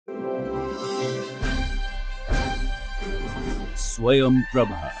Swayam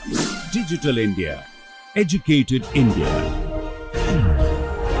Prabha. Digital India. Educated India.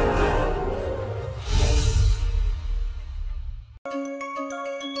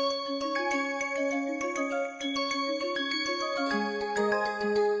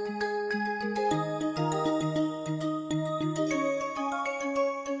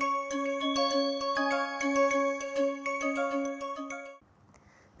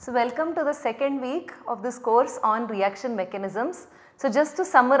 So, welcome to the second week of this course on reaction mechanisms. So, just to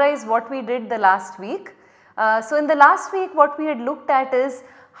summarize what we did the last week. So, in the last week what we had looked at is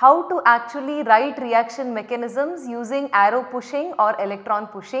how to actually write reaction mechanisms using arrow pushing or electron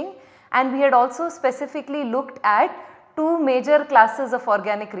pushing, and we had also specifically looked at two major classes of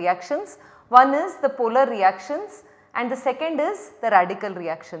organic reactions. One is the polar reactions and the second is the radical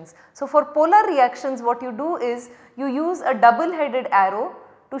reactions. So, for polar reactions what you do is you use a double headed arrow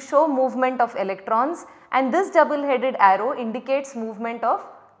to show movement of electrons, and this double headed arrow indicates movement of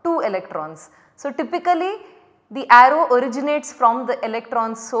two electrons. So, typically the arrow originates from the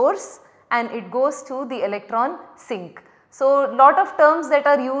electron source and it goes to the electron sink. So, lot of terms that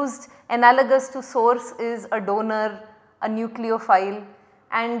are used analogous to source is a donor, a nucleophile,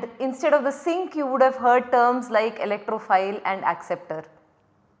 and instead of the sink you would have heard terms like electrophile and acceptor.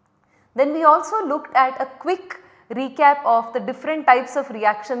 Then we also looked at a quick recap of the different types of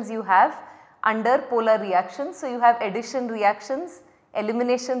reactions you have under polar reactions. So, you have addition reactions,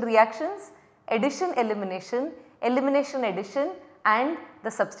 elimination reactions, addition elimination, elimination addition and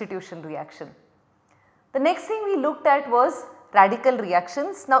the substitution reaction. The next thing we looked at was radical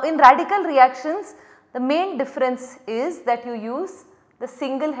reactions. Now, in radical reactions the main difference is that you use the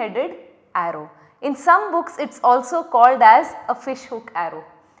single headed arrow. In some books it is also called as a fish hook arrow,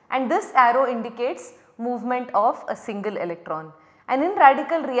 and this arrow indicates movement of a single electron. And in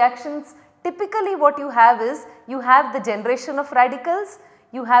radical reactions typically what you have is you have the generation of radicals,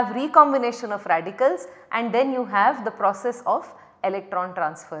 you have recombination of radicals, and then you have the process of electron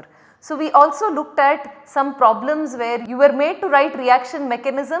transfer. So, we also looked at some problems where you were made to write reaction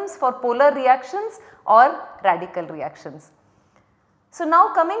mechanisms for polar reactions or radical reactions. So,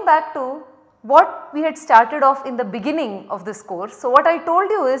 now coming back to what we had started off in the beginning of this course. So, what I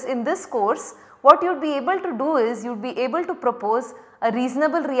told you is in this course what you would be able to do is you would be able to propose a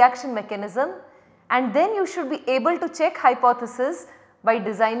reasonable reaction mechanism, and then you should be able to check hypothesis by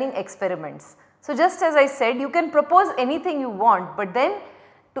designing experiments. So, just as I said, you can propose anything you want, but then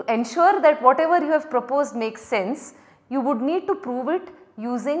to ensure that whatever you have proposed makes sense, you would need to prove it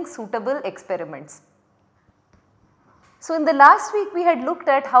using suitable experiments. So, in the last week we had looked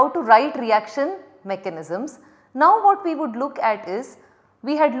at how to write reaction mechanisms. Now, what we would look at is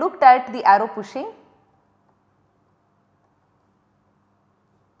we had looked at the arrow pushing,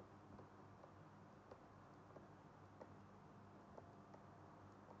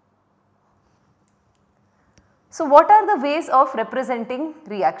 so what are the ways of representing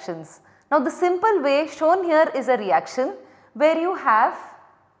reactions? Now, the simple way shown here is a reaction where you have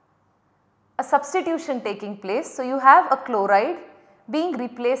a substitution taking place. So, you have a chloride being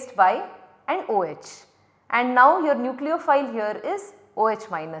replaced by an OH, and now your nucleophile here is OH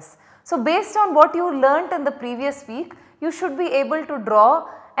minus. So, based on what you learnt in the previous week, you should be able to draw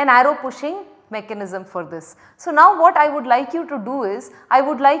an arrow pushing mechanism for this. So, now what I would like you to do is I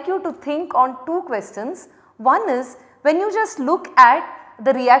would like you to think on two questions. One is when you just look at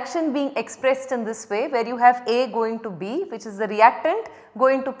the reaction being expressed in this way, where you have A going to B, which is the reactant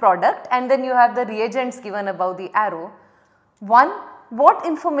going to product, and then you have the reagents given above the arrow. One, what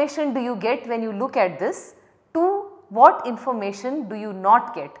information do you get when you look at this? Two, what information do you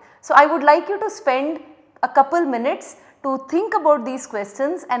not get? So, I would like you to spend a couple minutes to think about these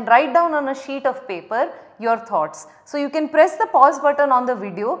questions and write down on a sheet of paper your thoughts. So, you can press the pause button on the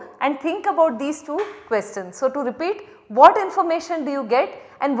video and think about these two questions. So, to repeat, what information do you get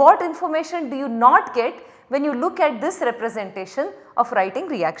and what information do you not get when you look at this representation of writing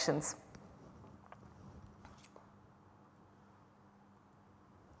reactions?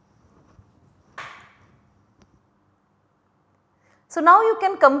 So, now you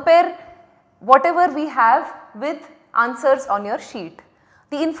can compare whatever we have with answers on your sheet.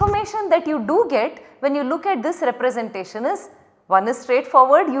 The information that you do get when you look at this representation is, one is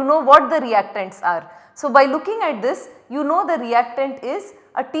straightforward, you know what the reactants are. So, by looking at this you know the reactant is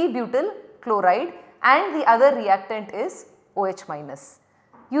a T-butyl chloride and the other reactant is OH minus.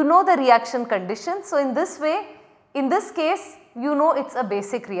 You know the reaction condition. So, in this way, in this case you know it is a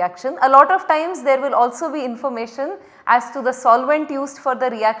basic reaction. A lot of times there will also be information as to the solvent used for the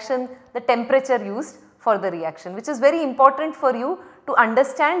reaction, the temperature used for the reaction, which is very important for you to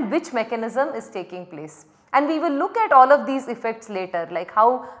understand which mechanism is taking place. And we will look at all of these effects later, like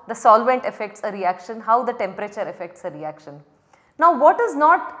how the solvent affects a reaction, how the temperature affects a reaction. Now what is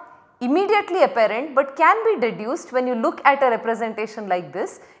not immediately apparent but can be deduced when you look at a representation like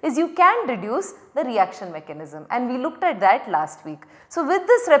this is you can deduce the reaction mechanism, and we looked at that last week. So with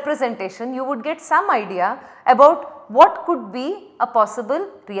this representation you would get some idea about what could be a possible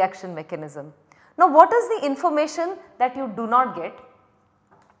reaction mechanism. Now what is the information that you do not get?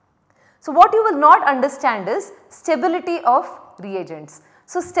 So what you will not understand is stability of reagents.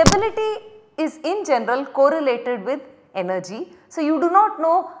 So stability is in general correlated with energy. So you do not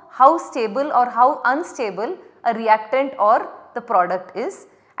know how stable or how unstable a reactant or the product is,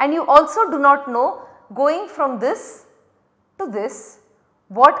 and you also do not know going from this to this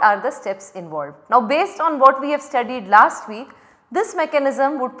what are the steps involved. Now based on what we have studied last week, this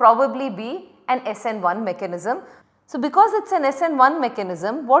mechanism would probably be an SN1 mechanism. So because it is an SN1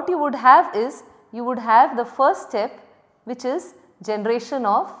 mechanism, what you would have is you would have the first step, which is generation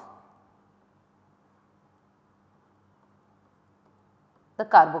of the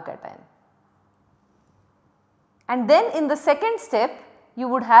carbocation. And then in the second step you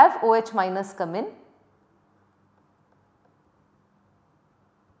would have OH minus come in,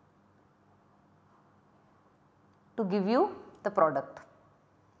 to give you the product.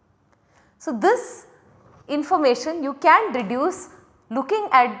 So this information you can deduce looking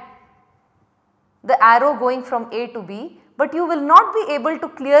at the arrow going from A to B, but you will not be able to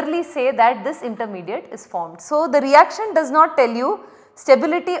clearly say that this intermediate is formed. So the reaction does not tell you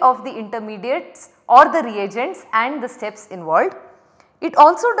stability of the intermediates or the reagents and the steps involved. It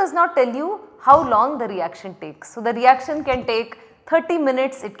also does not tell you how long the reaction takes. So the reaction can take 30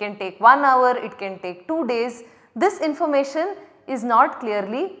 minutes, it can take 1 hour, it can take 2 days. This information is not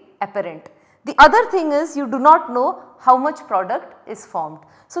clearly apparent. The other thing is you do not know how much product is formed.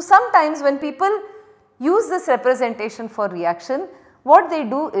 So sometimes when people use this representation for reaction, what they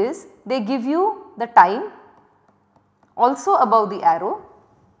do is they give you the time also above the arrow,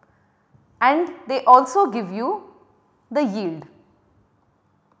 and they also give you the yield,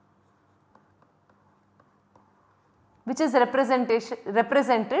 which is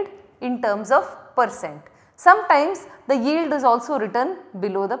represented in terms of percent. Sometimes the yield is also written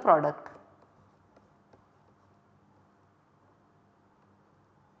below the product.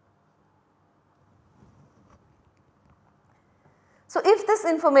 So if this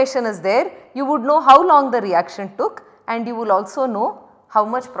information is there, you would know how long the reaction took, and you will also know how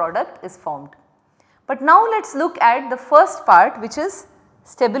much product is formed. But now let us look at the first part, which is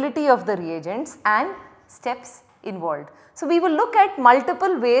stability of the reagents and steps involved. So we will look at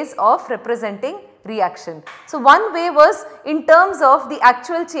multiple ways of representing reaction. So one way was in terms of the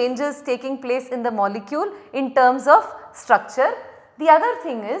actual changes taking place in the molecule in terms of structure. The other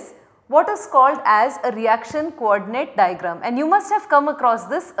thing is what is called as a reaction coordinate diagram, and you must have come across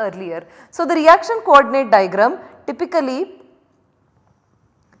this earlier. So the reaction coordinate diagram typically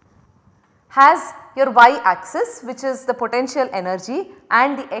has your y axis, which is the potential energy,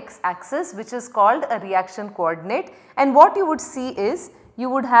 and the x axis, which is called a reaction coordinate, and what you would see is you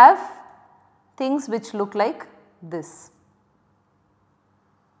would have things which look like this.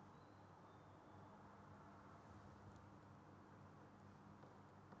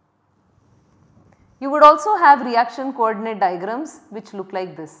 You would also have reaction coordinate diagrams which look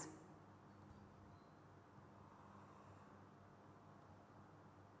like this.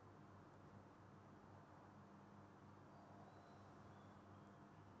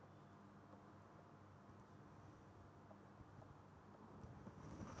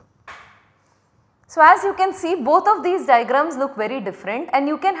 So as you can see, both of these diagrams look very different, and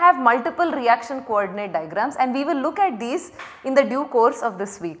you can have multiple reaction coordinate diagrams, and we will look at these in the due course of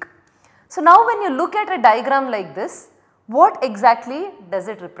this week. So now when you look at a diagram like this, what exactly does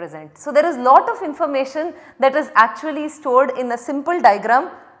it represent? So there is lot of information that is actually stored in a simple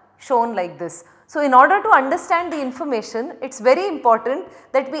diagram shown like this. So in order to understand the information, it is very important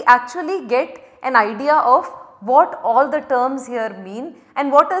that we actually get an idea of what all the terms here mean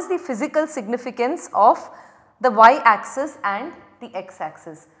and what is the physical significance of the y axis and the x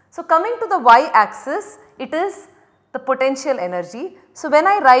axis. So coming to the y axis, it is the potential energy. So when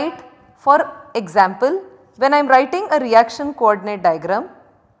I write, for example, when I am writing a reaction coordinate diagram,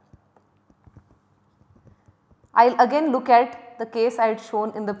 I will again look at the case I had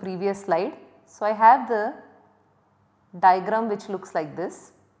shown in the previous slide. So I have the diagram which looks like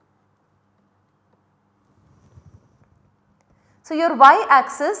this. So your y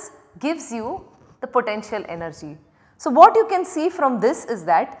axis gives you the potential energy. So what you can see from this is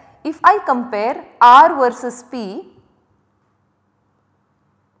that if I compare R versus P,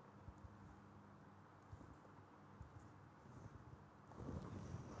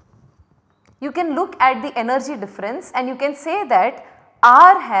 you can look at the energy difference and you can say that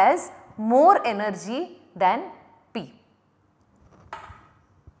R has more energy than P.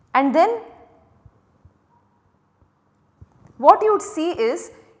 And then what you would see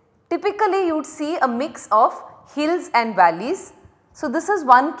is, typically you would see a mix of hills and valleys. So, this is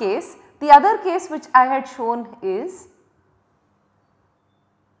one case. The other case which I had shown is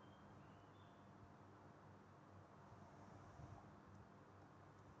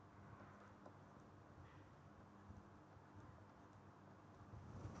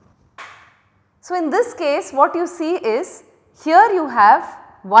so in this case what you see is, here you have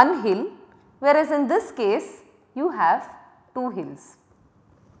one hill, whereas in this case you have two hills.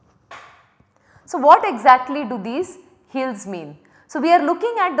 So, what exactly do these hills mean? So, we are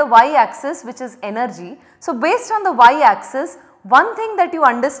looking at the y axis, which is energy. So, based on the y axis, one thing that you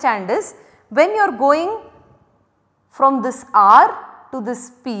understand is, when you are going from this R to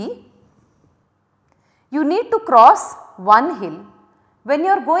this P, you need to cross one hill. When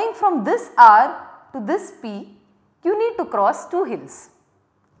you are going from this R to this P, you need to cross two hills,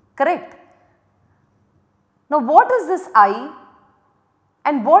 correct? Now, what is this I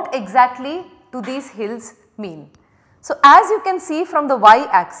and what exactly do these hills mean? So, as you can see from the y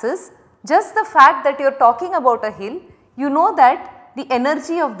axis, just the fact that you are talking about a hill, you know that the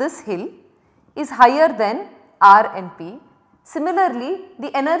energy of this hill is higher than R and P. Similarly,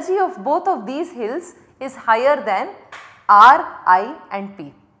 the energy of both of these hills is higher than R, I and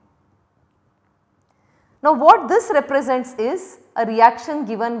P. Now, what this represents is a reaction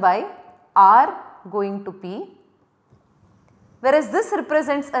given by R going to P, whereas this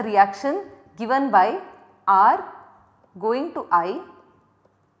represents a reaction given by R going to I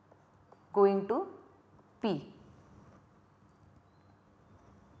going to P.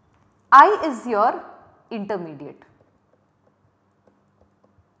 I is your intermediate.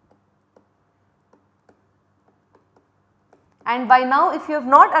 And by now, if you have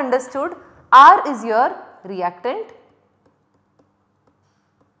not understood, R is your reactant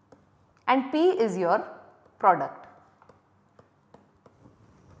and P is your product.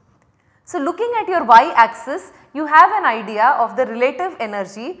 So, looking at your y axis, you have an idea of the relative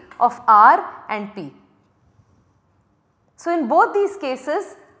energy of R and P. So, in both these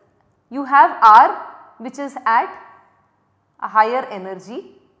cases, you have R which is at a higher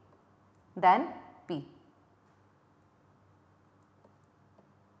energy than P.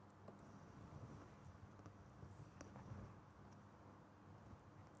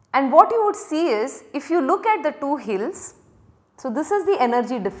 And what you would see is, if you look at the two hills, so this is the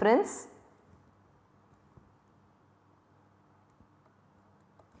energy difference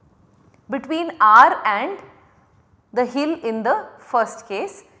between R and the hill in the first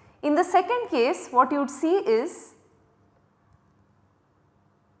case. In the second case, what you would see is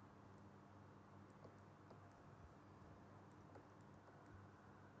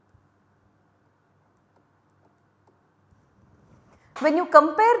when you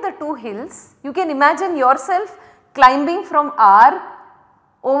compare the two hills, you can imagine yourself climbing from R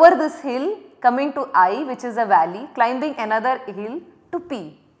over this hill, coming to I, which is a valley, climbing another hill to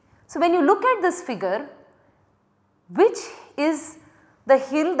P. So, when you look at this figure, which is the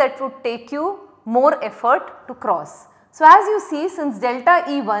hill that would take you more effort to cross? So, as you see, since delta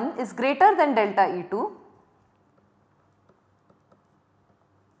E1 is greater than delta E2,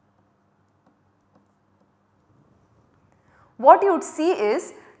 what you would see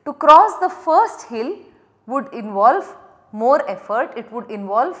is, to cross the first hill would involve more effort, it would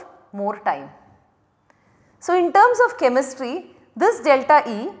involve more time. So, in terms of chemistry, this delta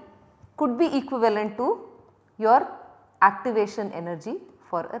E could be equivalent to your activation energy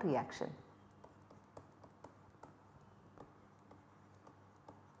for a reaction.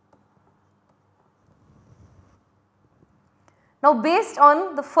 Now, based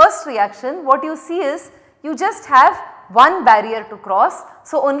on the first reaction, what you see is, you just have one barrier to cross.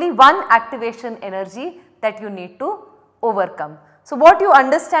 So, only one activation energy that you need to overcome. So, what you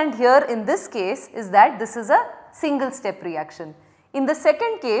understand here in this case is that this is a single step reaction. In the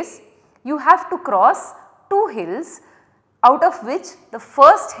second case, you have to cross two hills, out of which the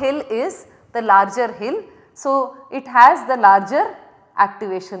first hill is the larger hill. So, it has the larger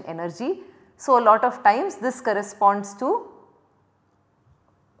activation energy. So, a lot of times this corresponds to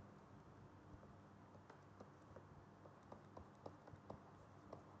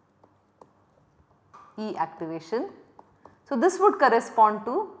E activation. So, this would correspond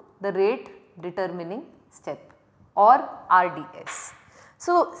to the rate determining step or RDS.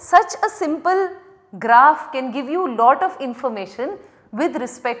 So, such a simple graph can give you lot of information with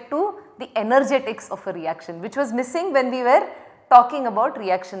respect to the energetics of a reaction, which was missing when we were talking about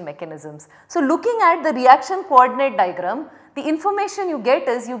reaction mechanisms. So looking at the reaction coordinate diagram, the information you get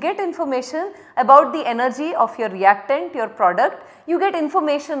is you get information about the energy of your reactant, your product, you get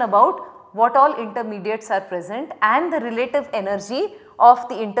information about what all intermediates are present and the relative energy of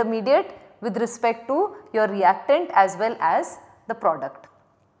the intermediate with respect to your reactant as well as the product.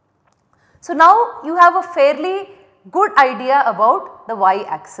 So now you have a fairly good idea about the y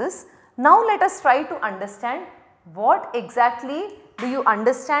axis. Now let us try to understand what exactly do you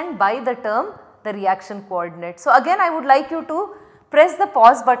understand by the term the reaction coordinate. So again I would like you to press the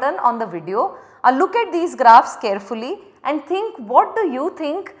pause button on the video, look at these graphs carefully and think, what do you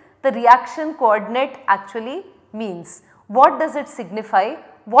think the reaction coordinate actually means? What does it signify?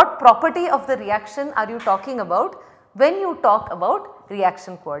 What property of the reaction are you talking about when you talk about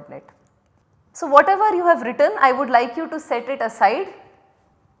reaction coordinate? So whatever you have written, I would like you to set it aside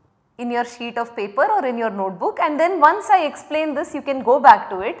in your sheet of paper or in your notebook, and then once I explain this you can go back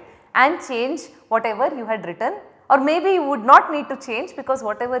to it and change whatever you had written, or maybe you would not need to change because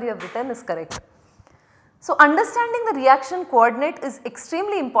whatever you have written is correct. So understanding the reaction coordinate is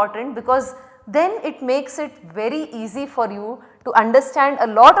extremely important because then it makes it very easy for you to understand a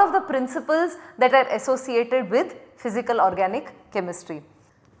lot of the principles that are associated with physical organic chemistry.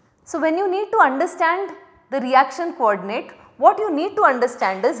 So when you need to understand the reaction coordinate, what you need to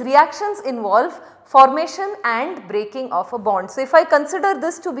understand is reactions involve formation and breaking of a bond. So if I consider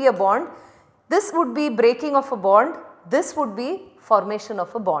this to be a bond, this would be breaking of a bond, this would be formation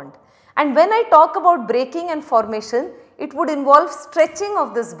of a bond. And when I talk about breaking and formation, it would involve stretching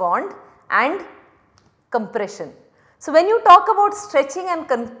of this bond and compression. So when you talk about stretching and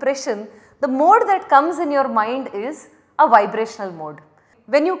compression, the mode that comes in your mind is a vibrational mode.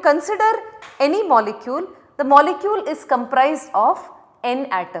 When you consider any molecule, the molecule is comprised of n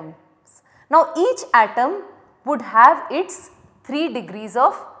atoms. Now each atom would have its 3 degrees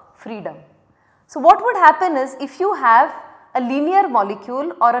of freedom. So what would happen is, if you have a linear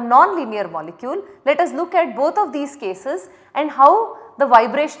molecule or a non-linear molecule, let us look at both of these cases and how the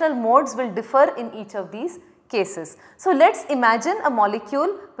vibrational modes will differ in each of these cases. So let us imagine a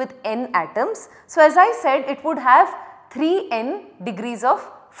molecule with n atoms. So as I said, it would have 3n degrees of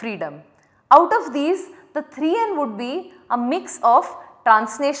freedom. Out of these, the 3n would be a mix of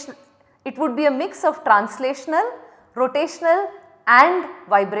translational, rotational and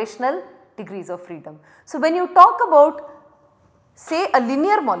vibrational degrees of freedom. So when you talk about say a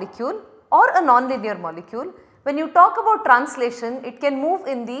linear molecule or a non-linear molecule, when you talk about translation, it can move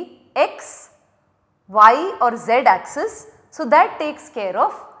in the x, y or z axis. So that takes care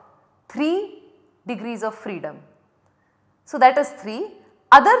of 3 degrees of freedom. So that is 3.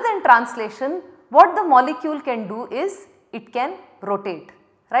 Other than translation, what the molecule can do is it can rotate,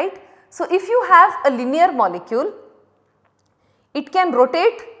 right. So if you have a linear molecule, it can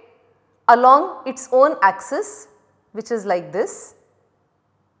rotate along its own axis, which is like this.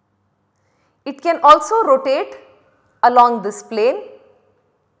 It can also rotate along this plane,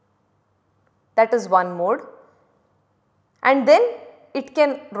 that is one mode, and then it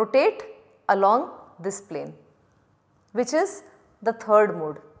can rotate along this plane, which is the third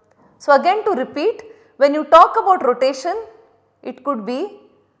mode. So again to repeat, when you talk about rotation, it could be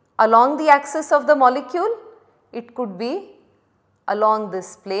along the axis of the molecule, it could be along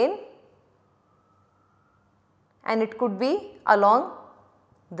this plane, and it could be along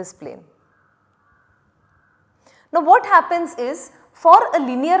this plane. Now what happens is, for a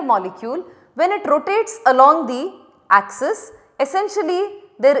linear molecule, when it rotates along the axis, essentially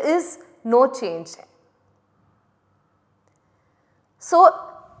there is no change. So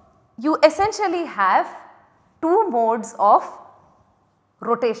you essentially have 2 modes of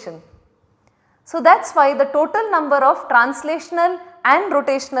rotation. So that is why the total number of translational and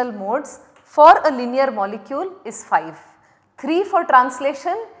rotational modes for a linear molecule is 5, 3 for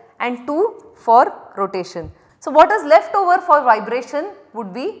translation and 2 for rotation. So what is left over for vibration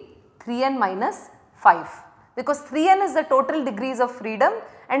would be 3n minus 5, because 3n is the total degrees of freedom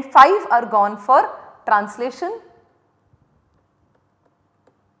and 5 are gone for translation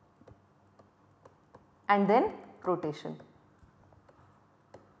and then rotation.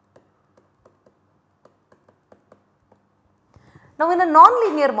 Now in a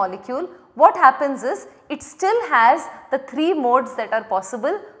non-linear molecule, what happens is it still has the 3 modes that are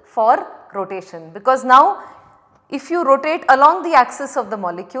possible for rotation, because now if you rotate along the axis of the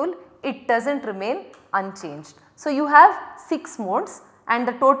molecule, it does not remain unchanged. So you have 6 modes and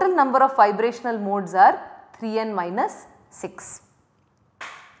the total number of vibrational modes are 3n minus 6.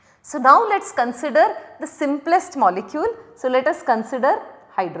 So now let us consider the simplest molecule. So let us consider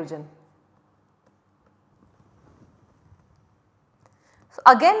hydrogen. So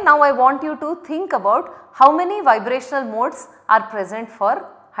again now I want you to think about how many vibrational modes are present for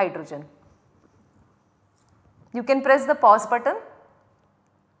hydrogen. You can press the pause button.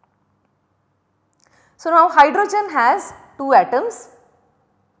 So now hydrogen has 2 atoms.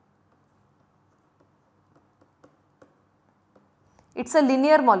 It is a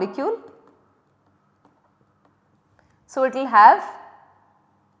linear molecule. So it will have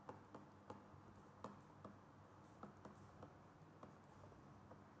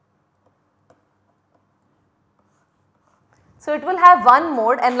one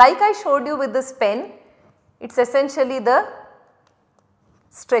mode, and like I showed you with this pen, it is essentially the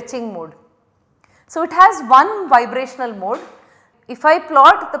stretching mode. So it has one vibrational mode. If I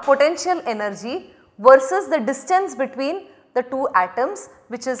plot the potential energy versus the distance between the 2 atoms,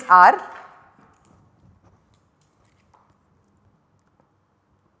 which is r,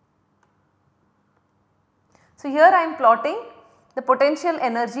 so here I am plotting the potential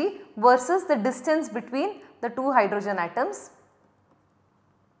energy versus the distance between the 2 hydrogen atoms.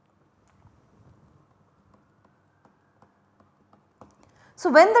 So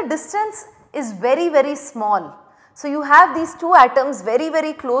when the distance is very small, so you have these 2 atoms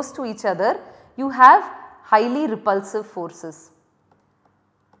very close to each other, you have highly repulsive forces.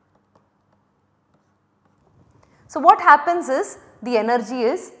 So what happens is the energy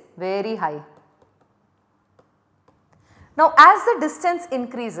is very high. Now as the distance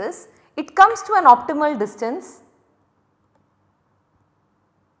increases, it comes to an optimal distance.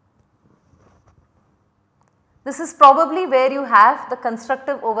 This is probably where you have the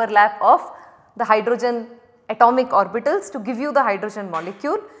constructive overlap of the hydrogen atomic orbitals to give you the hydrogen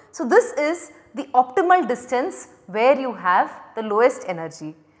molecule. So this is the optimal distance where you have the lowest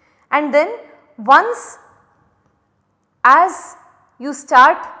energy, and then once as you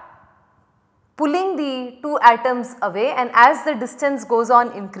start pulling the 2 atoms away and as the distance goes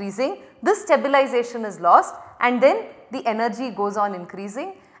on increasing, this stabilization is lost and then the energy goes on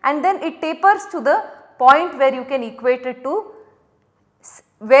increasing, and then it tapers to the point where you can equate it to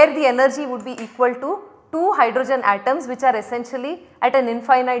where the energy would be equal to 2 hydrogen atoms which are essentially at an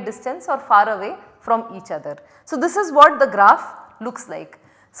infinite distance or far away from each other. So this is what the graph looks like.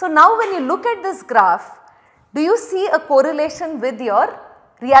 So now when you look at this graph, do you see a correlation with your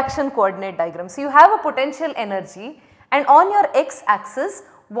reaction coordinate diagram? So you have a potential energy, and on your x axis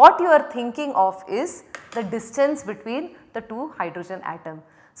what you are thinking of is the distance between the 2 hydrogen atoms.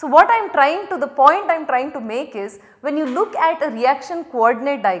 So what I am trying to, the point I am trying to make is, when you look at a reaction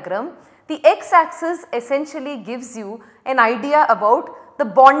coordinate diagram, the x axis essentially gives you an idea about the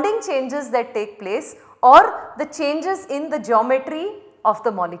bonding changes that take place or the changes in the geometry of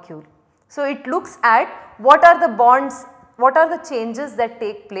the molecule. So it looks at what are the bonds, what are the changes that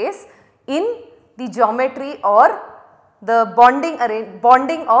take place in the geometry or the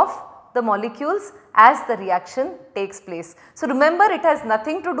bonding of the molecules as the reaction takes place. So remember, it has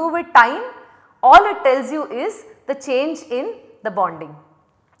nothing to do with time, all it tells you is the change in the bonding,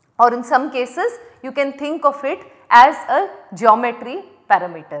 or in some cases you can think of it as a geometry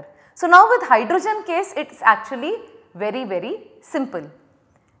parameter. So now with hydrogen case it is actually very simple.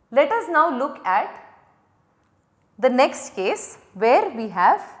 Let us now look at the next case where we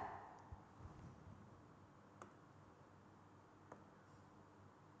have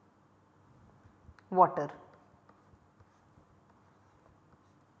water.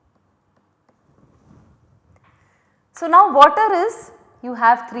 So now water is, you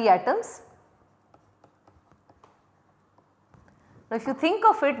have 3 atoms. Now if you think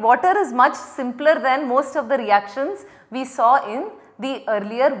of it, water is much simpler than most of the reactions we saw in the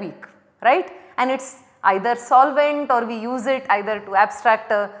earlier week, right? And it is either solvent, or we use it either to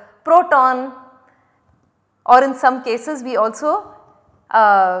abstract a proton, or in some cases we also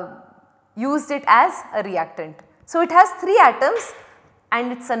used it as a reactant. So it has 3 atoms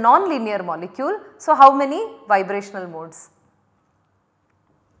and it is a non-linear molecule. So how many vibrational modes?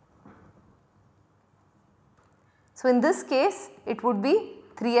 So in this case it would be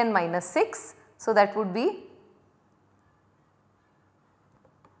 3n minus 6. So that would be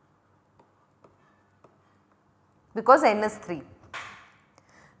because n is 3.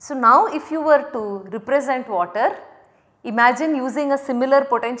 So now if you were to represent water, imagine using a similar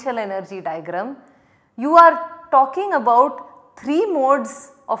potential energy diagram. You are talking about 3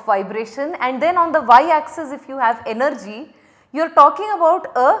 modes of vibration, and then on the y axis if you have energy, you are talking about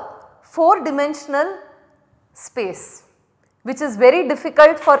a 4-dimensional space which is very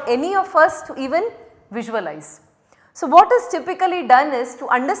difficult for any of us to even visualize. So what is typically done is, to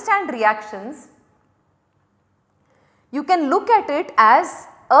understand reactions, you can look at it as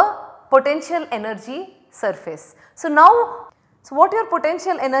a potential energy surface. So now So, what your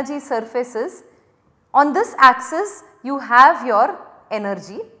potential energy surface is, on this axis you have your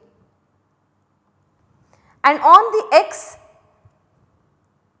energy, and on the x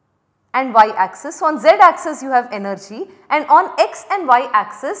and y axis, so on z axis you have energy, and on x and y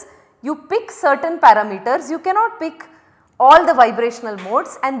axis you pick certain parameters. You cannot pick all the vibrational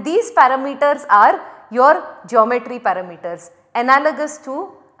modes, and these parameters are your geometry parameters analogous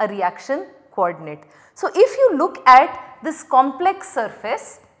to a reaction coordinate. So, if you look at this complex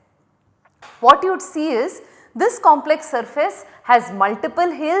surface, what you would see is this complex surface has multiple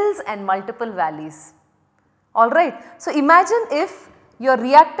hills and multiple valleys, alright. So, imagine if your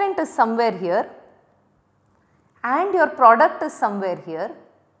reactant is somewhere here and your product is somewhere here.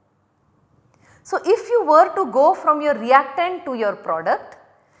 So, if you were to go from your reactant to your product,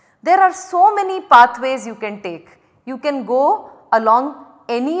 there are so many pathways you can take. You can go along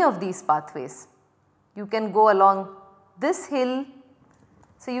any of these pathways. You can go along this hill,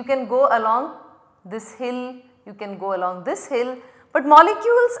 so you can go along this hill, you can go along this hill, but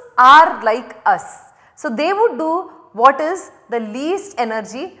molecules are like us. So, they would do what is the least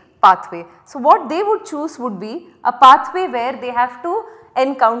energy pathway. So, what they would choose would be a pathway where they have to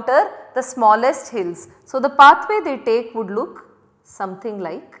encounter the smallest hills. So, the pathway they take would look something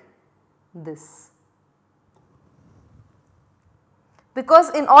like this, because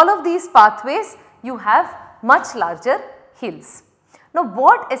in all of these pathways you have much larger hills. Now,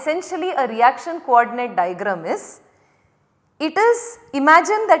 what essentially a reaction coordinate diagram is, it is,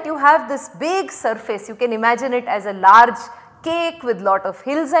 imagine that you have this big surface, you can imagine it as a large cake with lot of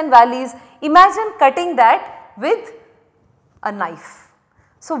hills and valleys. Imagine cutting that with a knife.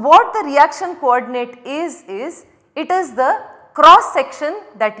 So, what the reaction coordinate is it is the cross section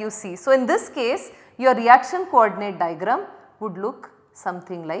that you see. So, in this case your reaction coordinate diagram would look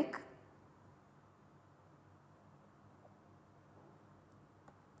something like .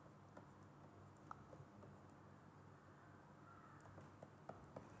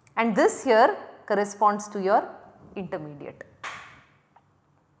 And this here corresponds to your intermediate.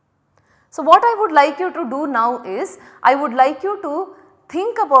 So, what I would like you to do now is, I would like you to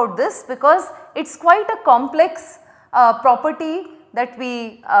think about this, because it is quite a complex property that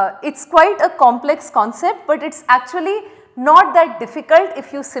we, it is quite a complex concept, but it is actually not that difficult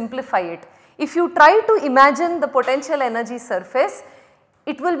if you simplify it. If you try to imagine the potential energy surface,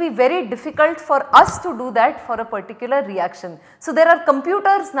 it will be very difficult for us to do that for a particular reaction. So, there are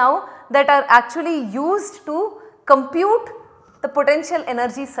computers now that are actually used to compute the potential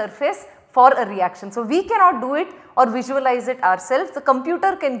energy surface for a reaction. So, we cannot do it or visualize it ourselves. The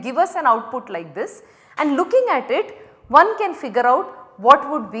computer can give us an output like this, and looking at it one can figure out what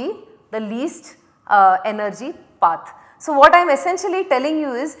would be the least energy path. So, what I am essentially telling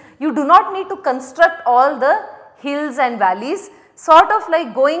you is, you do not need to construct all the hills and valleys, sort of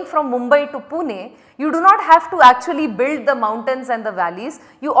like going from Mumbai to Pune. You do not have to actually build the mountains and the valleys,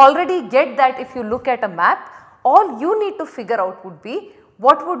 you already get that if you look at a map. All you need to figure out would be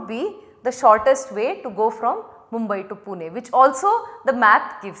what would be the shortest way to go from Mumbai to Pune, which also the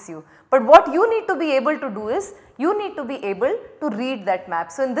map gives you. But what you need to be able to do is, you need to be able to read that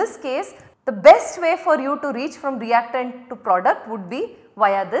map. So, in this case the best way for you to reach from reactant to product would be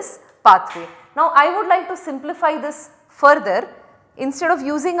via this pathway. Now, I would like to simplify this further. Instead of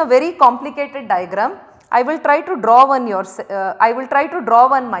using a very complicated diagram, I will try to draw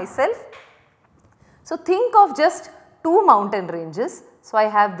one myself. So, think of just two mountain ranges. So, I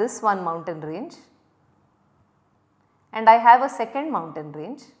have this one mountain range and I have a second mountain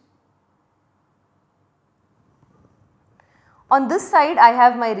range. On this side I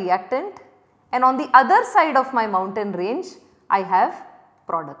have my reactant, and on the other side of my mountain range I have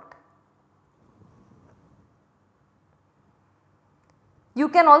product. You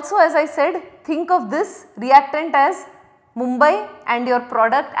can also, as I said, think of this reactant as Mumbai and your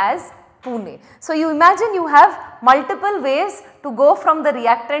product as Pune. So, you imagine you have multiple ways to go from the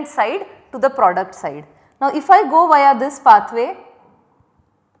reactant side to the product side. Now, if I go via this pathway,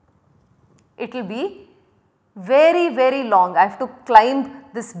 it will be very long. I have to climb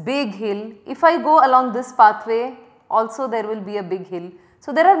this big hill. If I go along this pathway, also there will be a big hill.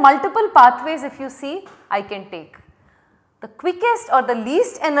 So, there are multiple pathways, if you see, I can take. The quickest or the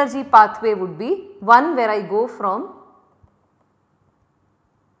least energy pathway would be one where I go from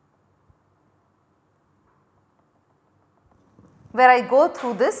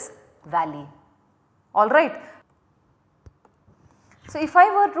through this valley, alright. So, if I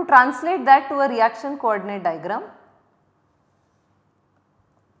were to translate that to a reaction coordinate diagram,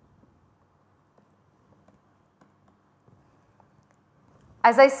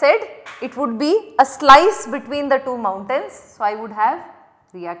 as I said, it would be a slice between the two mountains. So, I would have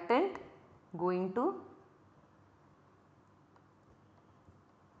reactant going to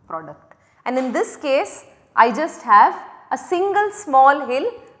product, and in this case I just have a single small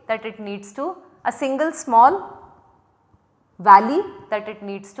hill that it needs to, a single small valley that it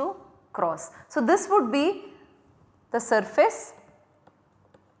needs to cross. So, this would be the surface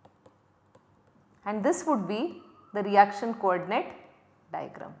and this would be the reaction coordinate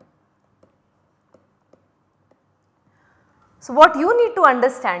diagram. So, what you need to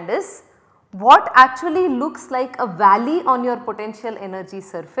understand is what actually looks like a valley on your potential energy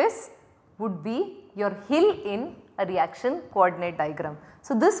surface would be your hill in a reaction coordinate diagram.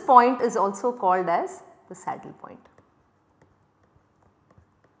 So, this point is also called as the saddle point.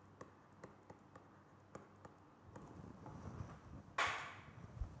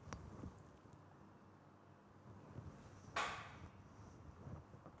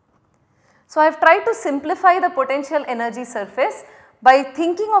 So, I have tried to simplify the potential energy surface by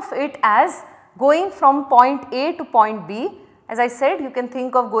thinking of it as going from point A to point B. As I said, you can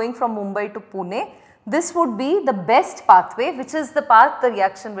think of going from Mumbai to Pune. This would be the best pathway, which is the path the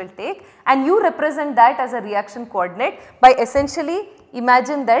reaction will take, and you represent that as a reaction coordinate by essentially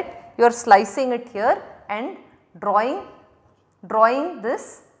imagine that you are slicing it here and drawing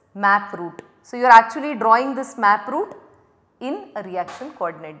this map route. So, you are actually drawing this map route in a reaction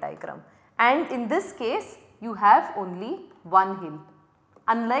coordinate diagram, and in this case you have only one hill,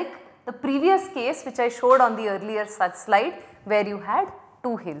 unlike the previous case which I showed on the earlier such slide where you had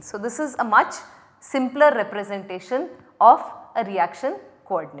two hills. So, this is a much simpler representation of a reaction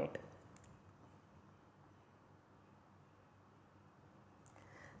coordinate.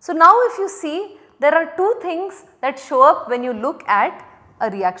 So, now if you see, there are two things that show up when you look at a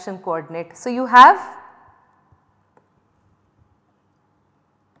reaction coordinate. So, you have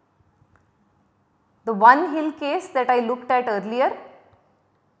the one hill case that I looked at earlier,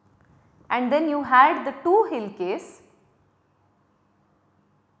 and then you had the two hill case,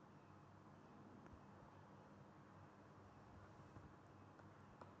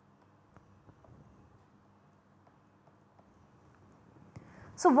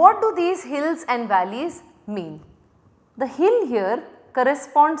 so what do these hills and valleys mean? The hill here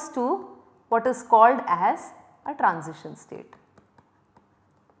corresponds to what is called as a transition state,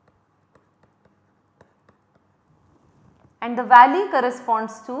 and the valley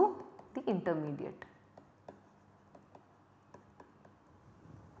corresponds to the intermediate.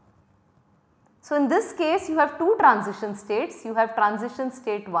 So, in this case you have two transition states, you have transition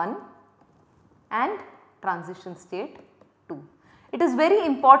state 1 and transition state 2. It is very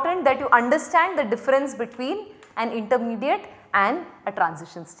important that you understand the difference between an intermediate and a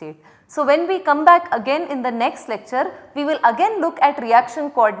transition state. So, when we come back again in the next lecture, we will again look at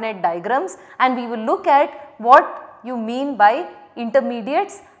reaction coordinate diagrams and we will look at what you mean by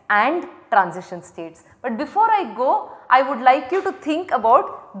intermediates and transition states. But before I go, I would like you to think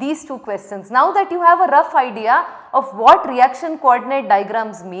about these two questions. Now that you have a rough idea of what reaction coordinate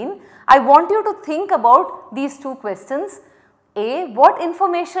diagrams mean, I want you to think about these two questions. A, what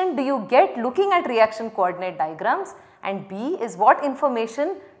information do you get looking at reaction coordinate diagrams, and B is what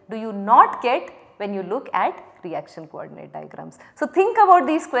information do you not get when you look at reaction coordinate diagrams. So, think about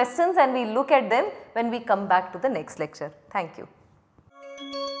these questions and we look at them when we come back to the next lecture. Thank you.